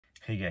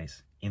Hey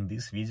guys, in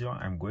this video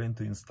I'm going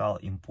to install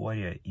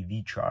Emporia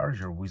EV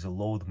charger with a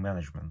load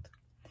management.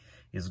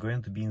 It's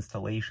going to be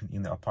installation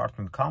in the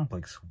apartment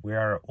complex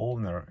where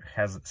owner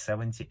has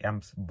 70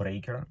 amps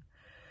breaker,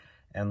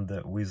 and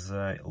with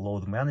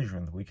load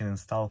management we can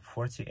install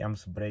 40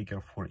 amps breaker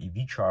for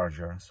EV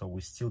charger, so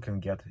we still can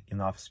get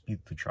enough speed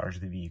to charge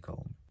the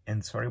vehicle.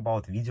 And sorry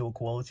about video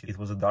quality, it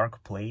was a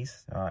dark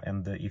place,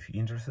 and if you're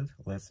interested,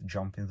 let's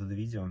jump into the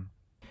video.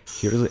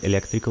 Here is the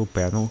electrical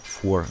panel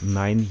for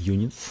 9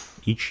 units.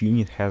 Each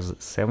unit has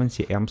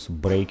 70 amps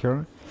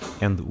breaker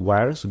and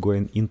wires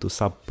going into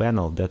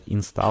sub-panel that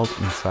installed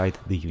inside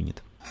the unit.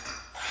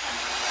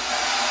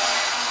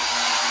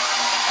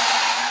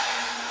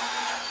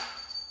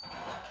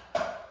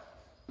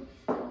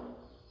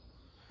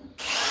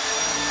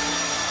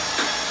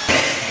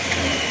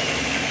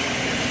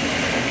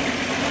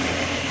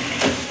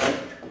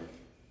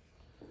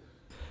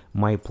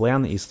 My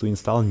plan is to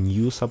install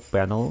new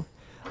sub-panel,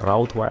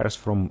 route wires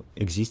from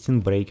existing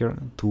breaker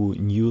to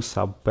new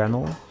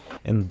sub-panel,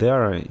 and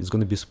there is going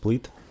to be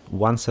split.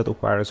 One set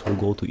of wires will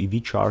go to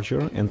EV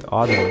charger and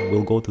other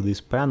will go to this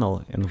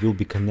panel and will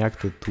be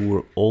connected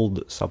to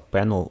old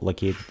sub-panel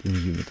located in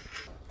unit.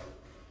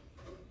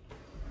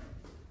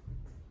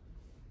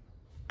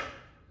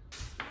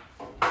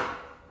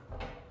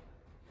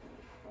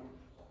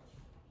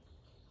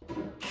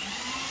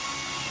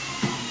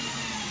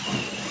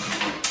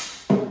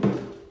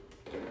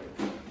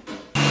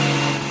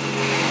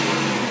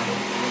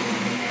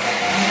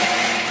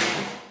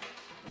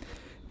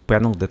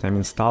 Panel that I'm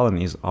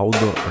installing is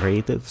outdoor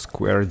rated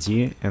square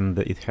D, and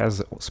it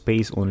has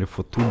space only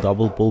for 2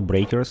 double pole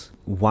breakers.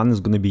 One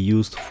is going to be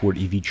used for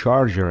EV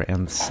charger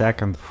and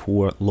second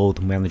for load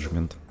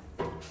management.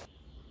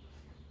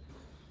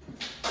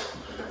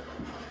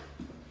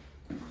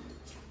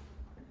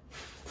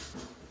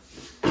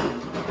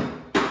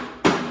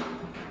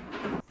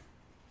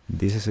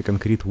 This is a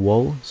concrete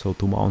wall, so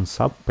to mount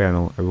sub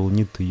panel I will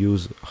need to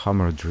use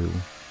hammer drill.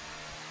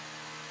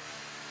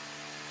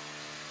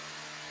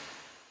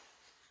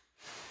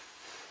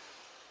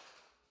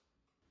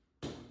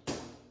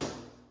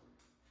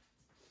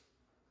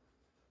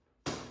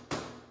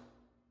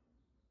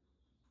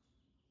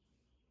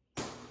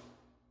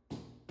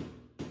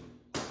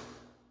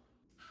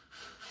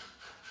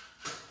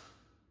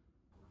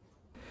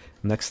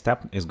 Next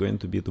step is going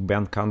to be to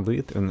bend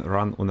conduit and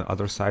run on the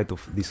other side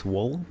of this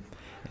wall,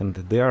 and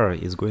there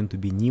is going to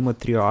be NEMA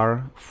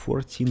 3R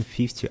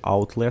 1450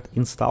 outlet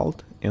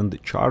installed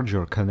and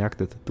charger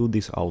connected to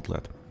this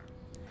outlet.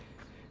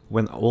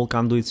 When all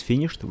conduits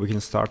finished, we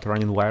can start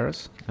running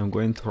wires. I'm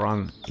going to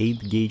run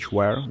 8 gauge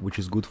wire, which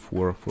is good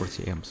for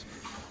 40 amps.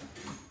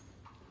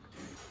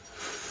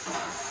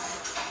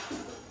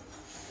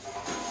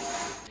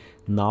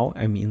 Now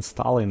I'm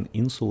installing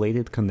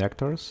insulated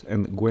connectors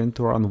and going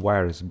to run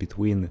wires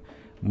between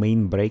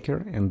main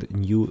breaker and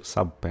new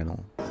sub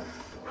panel.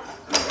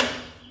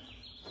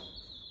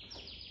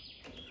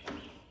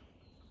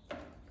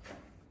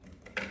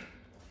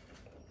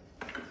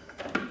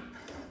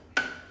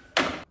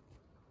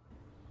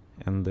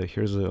 And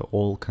here's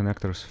all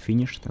connectors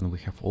finished, and we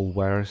have all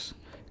wires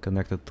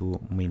connected to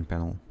main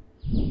panel.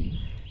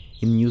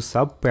 In new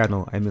sub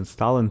panel I'm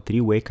installing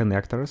 3-way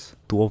connectors,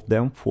 2 of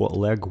them for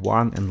leg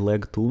 1 and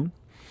leg 2,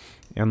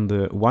 and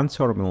one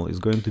terminal is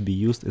going to be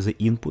used as an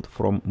input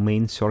from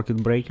main circuit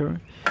breaker,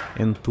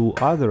 and 2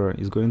 other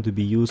is going to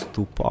be used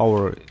to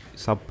power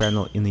sub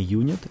panel in a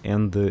unit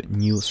and the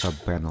new sub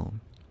panel.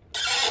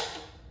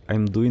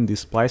 I'm doing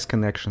these splice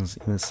connections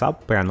in a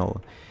sub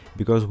panel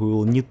because we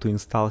will need to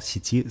install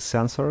CT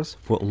sensors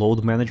for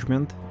load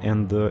management,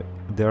 and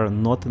there are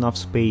not enough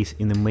space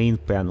in the main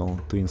panel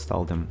to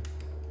install them.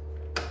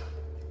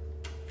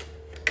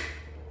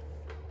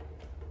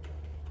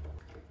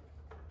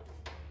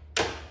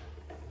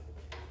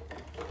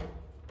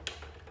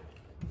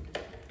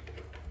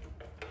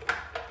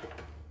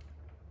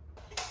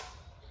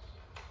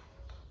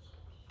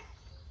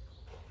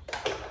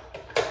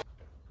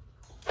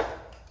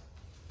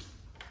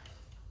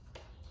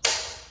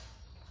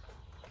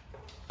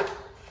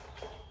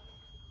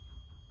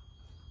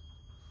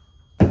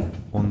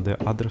 On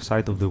the other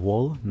side of the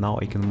wall, now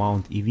I can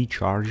mount EV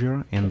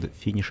charger and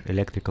finish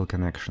electrical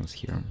connections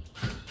here.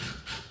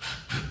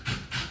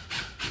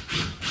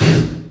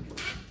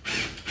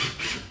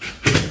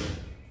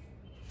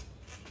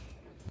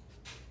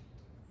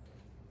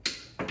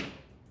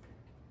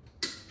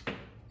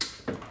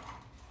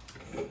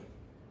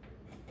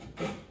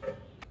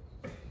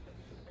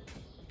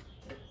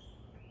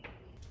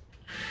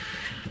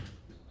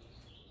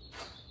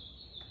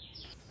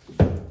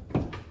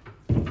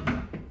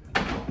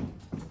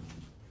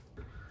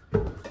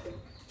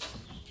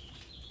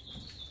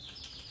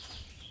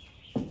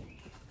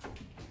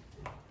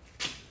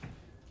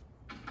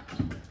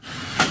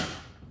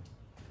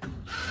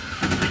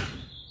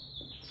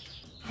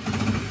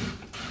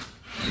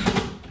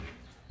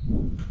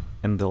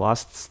 And the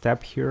last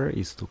step here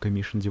is to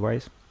commission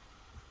device.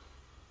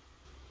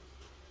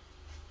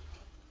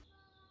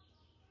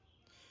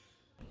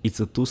 It's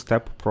a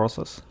two-step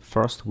process.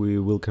 First, we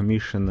will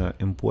commission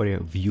Emporia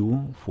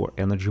View for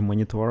energy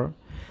monitor,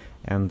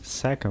 and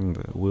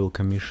second, we'll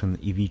commission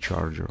EV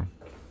charger.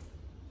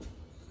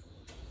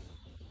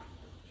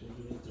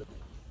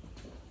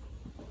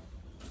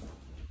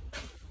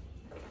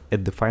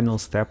 At the final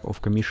step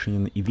of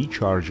commissioning EV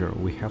charger,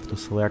 we have to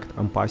select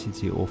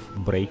ampacity of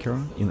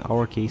breaker. In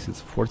our case, it's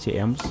 40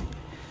 amps.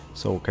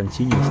 So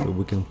continuously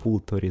we can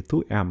pull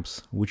 32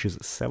 amps, which is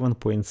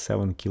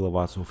 7.7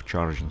 kilowatts of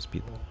charging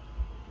speed.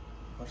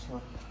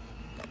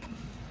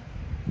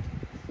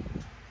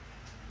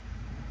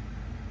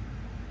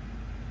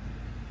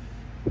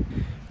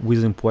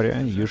 With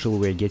Emporia, usually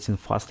we are getting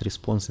fast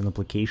response in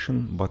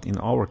application, but in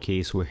our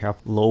case we have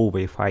low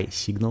Wi-Fi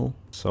signal,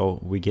 so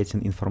we're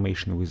getting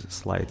information with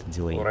slight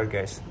delay. Alright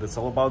guys, that's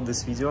all about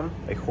this video.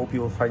 I hope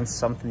you will find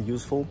something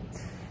useful.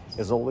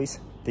 As always,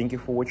 thank you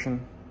for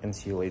watching and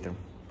see you later.